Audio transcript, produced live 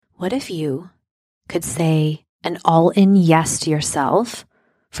what if you could say an all-in yes to yourself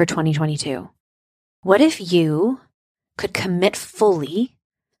for 2022? What if you could commit fully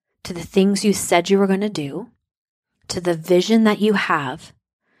to the things you said you were going to do, to the vision that you have,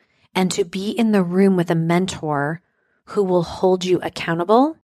 and to be in the room with a mentor who will hold you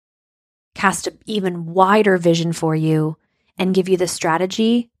accountable, cast an even wider vision for you, and give you the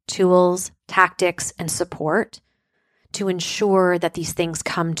strategy, tools, tactics, and support to ensure that these things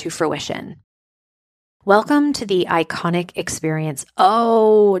come to fruition? Welcome to the Iconic Experience.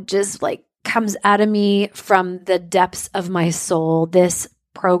 Oh, just like comes out of me from the depths of my soul, this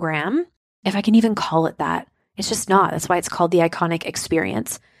program, if I can even call it that. It's just not. That's why it's called the Iconic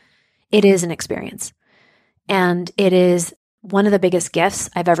Experience. It is an experience. And it is one of the biggest gifts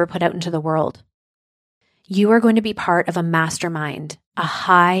I've ever put out into the world. You are going to be part of a mastermind, a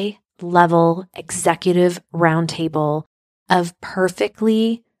high-level executive roundtable of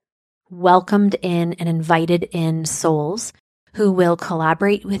perfectly welcomed in and invited in souls who will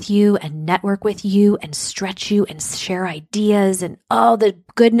collaborate with you and network with you and stretch you and share ideas. And all the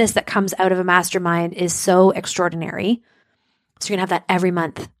goodness that comes out of a mastermind is so extraordinary. So you're going to have that every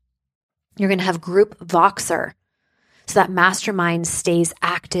month. You're going to have group Voxer, so that mastermind stays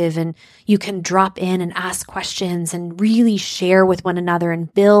active and you can drop in and ask questions and really share with one another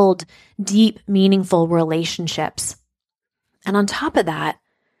and build deep, meaningful relationships. And on top of that,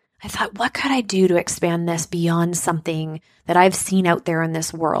 I thought, what could I do to expand this beyond something that I've seen out there in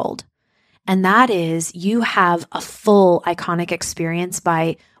this world? And that is, you have a full Iconic Experience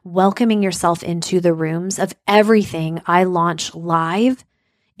by welcoming yourself into the rooms of everything I launch live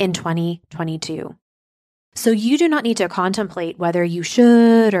in 2022. So you do not need to contemplate whether you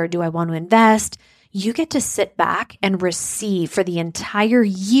should or do I want to invest. You get to sit back and receive for the entire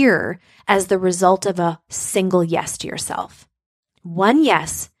year as the result of a single yes to yourself. One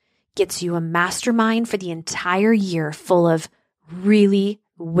yes gets you a mastermind for the entire year full of really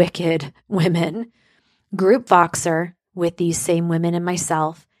wicked women, group Voxer with these same women and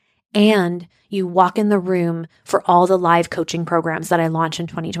myself, and you walk in the room for all the live coaching programs that I launch in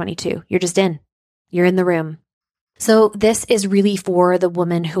 2022. You're just in. You're in the room. So this is really for the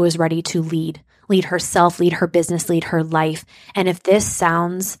woman who is ready to lead herself, lead her business, lead her life. And if this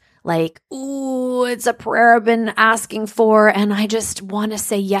sounds like, ooh, it's a prayer I've been asking for, and I just want to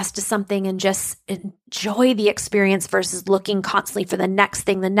say yes to something and just enjoy the experience versus looking constantly for the next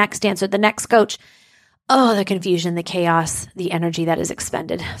thing, the next answer, the next coach. Oh, the confusion, the chaos, the energy that is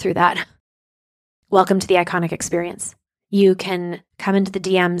expended through that. Welcome to the Iconic Experience. You can come into the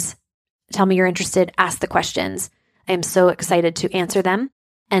DMs, tell me you're interested, ask the questions. I am so excited to answer them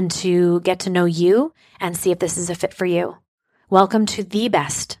and to get to know you and see if this is a fit for you. Welcome to the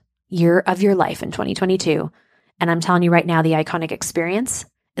best year of your life in 2022. And I'm telling you right now, the Iconic Experience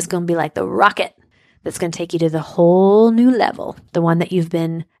is going to be like the rocket that's going to take you to the whole new level, the one that you've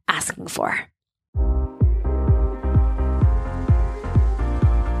been asking for.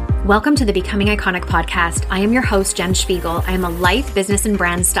 Welcome to the Becoming Iconic podcast. I am your host, Jen Spiegel. I am a life, business, and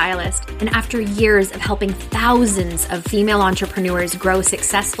brand stylist. And after years of helping thousands of female entrepreneurs grow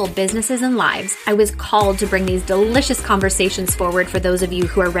successful businesses and lives, I was called to bring these delicious conversations forward for those of you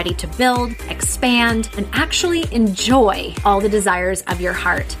who are ready to build, expand, and actually enjoy all the desires of your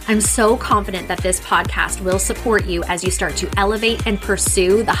heart. I'm so confident that this podcast will support you as you start to elevate and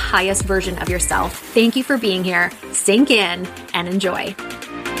pursue the highest version of yourself. Thank you for being here. Sink in and enjoy.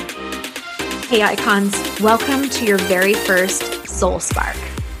 Hey icons, welcome to your very first Soul Spark.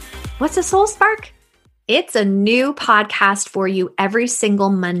 What's a Soul Spark? It's a new podcast for you every single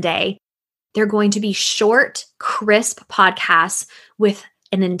Monday. They're going to be short, crisp podcasts with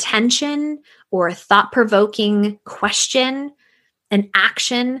an intention or a thought-provoking question, an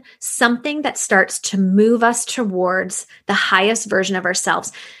action, something that starts to move us towards the highest version of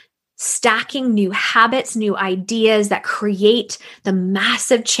ourselves. Stacking new habits, new ideas that create the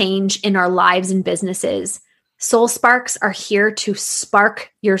massive change in our lives and businesses. Soul Sparks are here to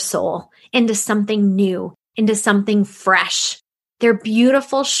spark your soul into something new, into something fresh. They're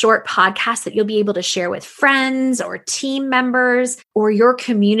beautiful short podcasts that you'll be able to share with friends or team members or your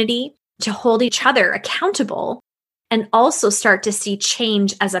community to hold each other accountable and also start to see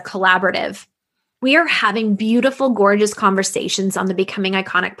change as a collaborative. We are having beautiful, gorgeous conversations on the Becoming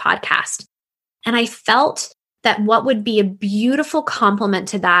Iconic podcast. And I felt that what would be a beautiful complement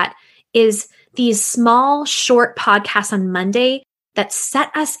to that is these small, short podcasts on Monday that set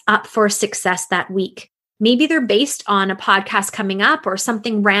us up for success that week. Maybe they're based on a podcast coming up or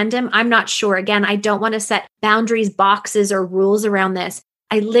something random. I'm not sure. Again, I don't want to set boundaries, boxes, or rules around this.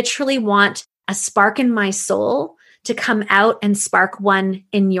 I literally want a spark in my soul to come out and spark one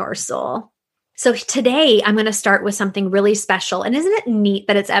in your soul. So today I'm going to start with something really special. And isn't it neat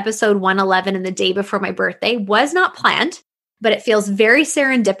that it's episode 111 and the day before my birthday? Was not planned, but it feels very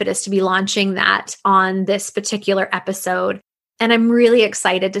serendipitous to be launching that on this particular episode. And I'm really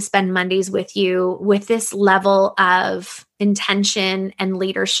excited to spend Mondays with you with this level of intention and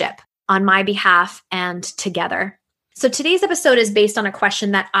leadership on my behalf and together. So today's episode is based on a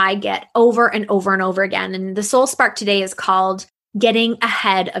question that I get over and over and over again. And the Soul Spark today is called Getting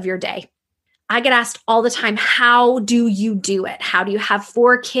Ahead of Your Day. I get asked all the time, how do you do it? How do you have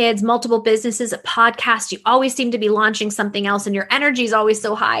 4 kids, multiple businesses, a podcast? You always seem to be launching something else and your energy is always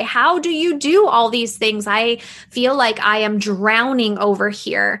so high. How do you do all these things? I feel like I am drowning over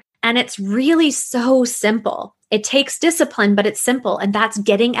here. And it's really so simple. It takes discipline, but it's simple. And that's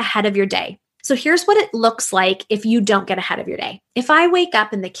getting ahead of your day. So here's what it looks like if you don't get ahead of your day. If I wake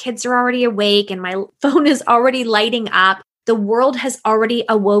up and the kids are already awake and my phone is already lighting up, the world has already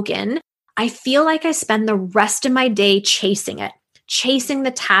awoken, I feel like I spend the rest of my day chasing it, chasing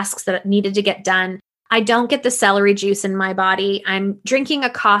the tasks that needed to get done. I don't get the celery juice in my body. I'm drinking a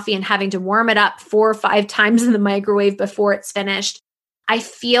coffee and having to warm it up 4 or 5 times in the microwave before it's finished. I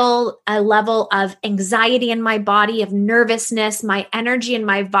feel a level of anxiety in my body, of nervousness. My energy and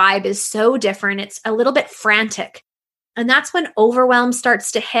my vibe is so different. It's a little bit frantic. And that's when overwhelm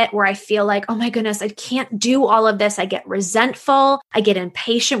starts to hit, where I feel like, oh my goodness, I can't do all of this. I get resentful. I get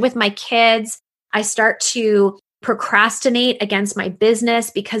impatient with my kids. I start to procrastinate against my business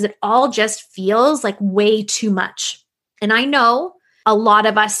because it all just feels like way too much. And I know a lot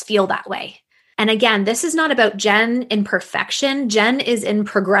of us feel that way. And again, this is not about Jen in perfection. Jen is in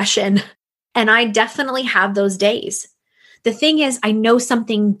progression. And I definitely have those days. The thing is, I know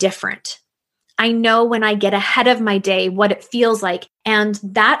something different. I know when I get ahead of my day, what it feels like. And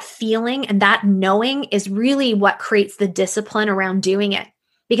that feeling and that knowing is really what creates the discipline around doing it.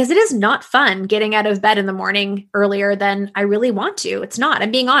 Because it is not fun getting out of bed in the morning earlier than I really want to. It's not.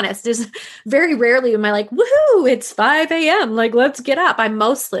 I'm being honest. There's very rarely am I like, woohoo, it's 5 a.m. Like, let's get up. I'm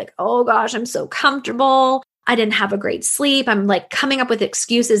mostly like, oh gosh, I'm so comfortable. I didn't have a great sleep. I'm like coming up with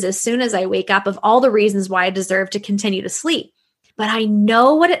excuses as soon as I wake up of all the reasons why I deserve to continue to sleep. But I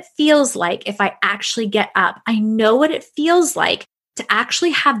know what it feels like if I actually get up. I know what it feels like to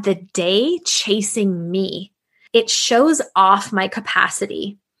actually have the day chasing me. It shows off my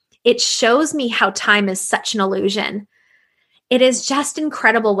capacity. It shows me how time is such an illusion. It is just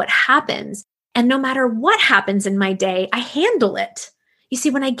incredible what happens. And no matter what happens in my day, I handle it. You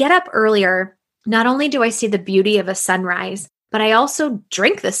see, when I get up earlier, not only do I see the beauty of a sunrise, but I also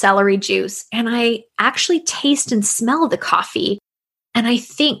drink the celery juice and I actually taste and smell the coffee. And I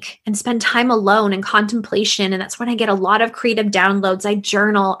think and spend time alone in contemplation. And that's when I get a lot of creative downloads. I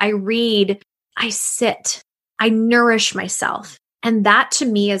journal, I read, I sit, I nourish myself. And that to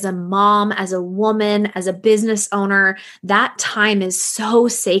me as a mom, as a woman, as a business owner, that time is so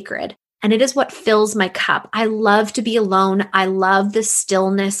sacred. And it is what fills my cup. I love to be alone. I love the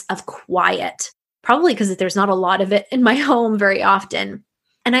stillness of quiet, probably because there's not a lot of it in my home very often.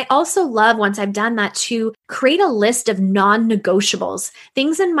 And I also love, once I've done that, to create a list of non-negotiables,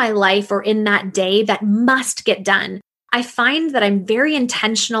 things in my life or in that day that must get done. I find that I'm very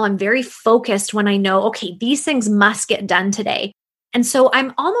intentional. I'm very focused when I know, okay, these things must get done today. And so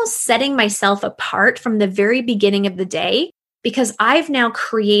I'm almost setting myself apart from the very beginning of the day because I've now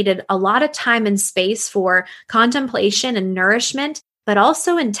created a lot of time and space for contemplation and nourishment, but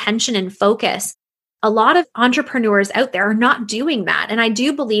also intention and focus. A lot of entrepreneurs out there are not doing that. And I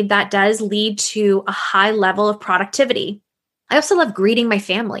do believe that does lead to a high level of productivity. I also love greeting my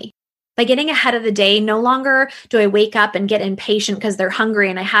family. By getting ahead of the day, no longer do I wake up and get impatient because they're hungry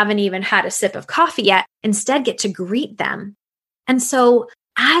and I haven't even had a sip of coffee yet. Instead, get to greet them. And so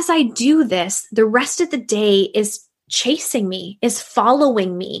as I do this, the rest of the day is chasing me, is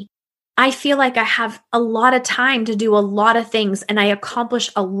following me. I feel like I have a lot of time to do a lot of things and I accomplish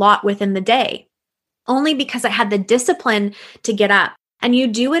a lot within the day. Only because I had the discipline to get up. And you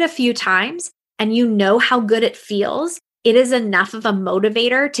do it a few times and you know how good it feels. It is enough of a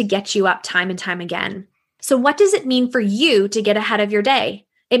motivator to get you up time and time again. So what does it mean for you to get ahead of your day?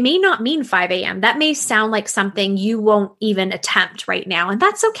 It may not mean 5 a.m. That may sound like something you won't even attempt right now. And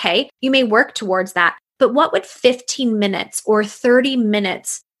that's okay. You may work towards that. But what would 15 minutes or 30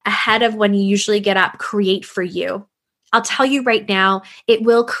 minutes ahead of when you usually get up create for you? I'll tell you right now, it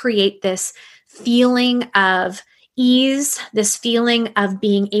will create this feeling of ease, this feeling of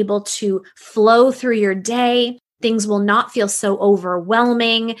being able to flow through your day. Things will not feel so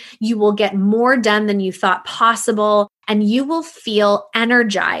overwhelming. You will get more done than you thought possible, and you will feel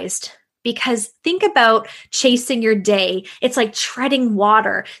energized Because think about chasing your day. It's like treading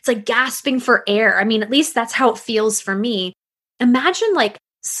water. It's like gasping for air. I mean, at least that's how it feels for me. Imagine like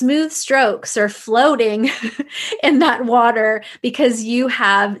smooth strokes or floating in that water because you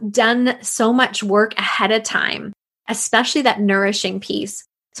have done so much work ahead of time, especially that nourishing piece.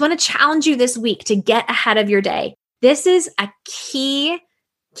 So I want to challenge you this week to get ahead of your day. This is a key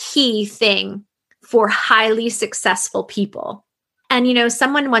thing for highly successful people. And,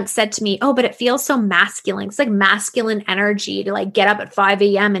 someone once said to me, oh, but it feels so masculine. It's like masculine energy to like get up at 5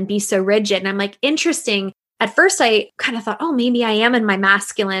 a.m. and be so rigid. And I'm like, interesting. At first, I kind of thought, oh, maybe I am in my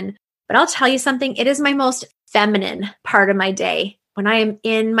masculine. But I'll tell you something. It is my most feminine part of my day. When I am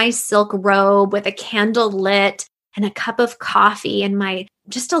in my silk robe with a candle lit and a cup of coffee and my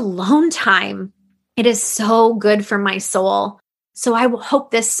just alone time, it is so good for my soul. So I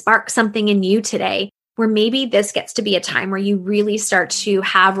hope this sparks something in you today, where maybe this gets to be a time where you really start to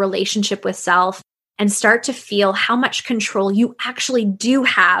have relationship with self and start to feel how much control you actually do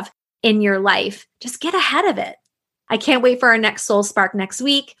have in your life. Just get ahead of it. I can't wait for our next Soul Spark next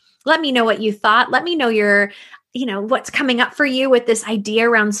week. Let me know what you thought. Let me know what's coming up for you with this idea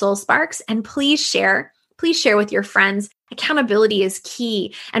around Soul Sparks. And please share with your friends. Accountability is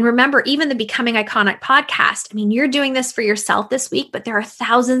key. And remember, even the Becoming Iconic podcast, I mean, you're doing this for yourself this week, but there are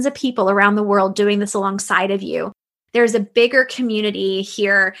thousands of people around the world doing this alongside of you. There's a bigger community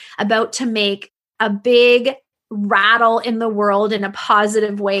here about to make a big rattle in the world in a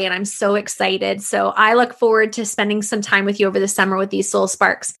positive way. And I'm so excited. So I look forward to spending some time with you over the summer with these Soul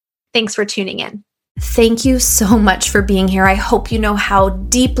Sparks. Thanks for tuning in. Thank you so much for being here. I hope you know how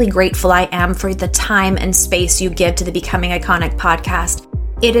deeply grateful I am for the time and space you give to the Becoming Iconic podcast.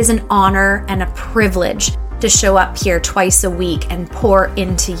 It is an honor and a privilege to show up here twice a week and pour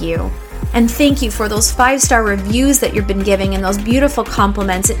into you. And thank you for those 5-star reviews that you've been giving and those beautiful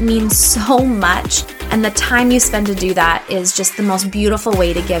compliments. It means so much. And the time you spend to do that is just the most beautiful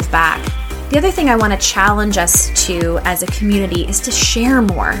way to give back. The other thing I want to challenge us to as a community is to share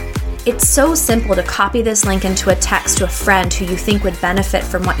more. It's so simple to copy this link into a text to a friend who you think would benefit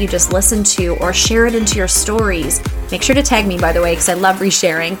from what you just listened to, or share it into your stories. Make sure to tag me, by the way, because I love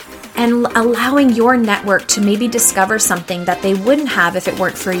resharing. And allowing your network to maybe discover something that they wouldn't have if it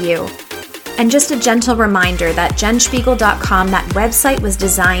weren't for you. And just a gentle reminder that jenspiegel.com, that website was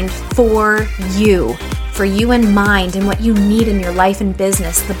designed for you in mind and what you need in your life and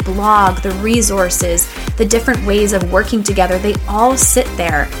business. The blog, the resources, the different ways of working together, they all sit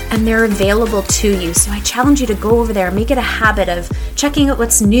there and they're available to you. So I challenge you to go over there, make it a habit of checking out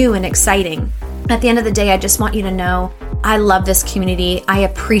what's new and exciting. At the end of the day, I just want you to know I love this community. I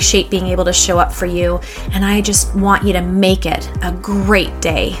appreciate being able to show up for you, and I just want you to make it a great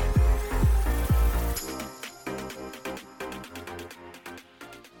day.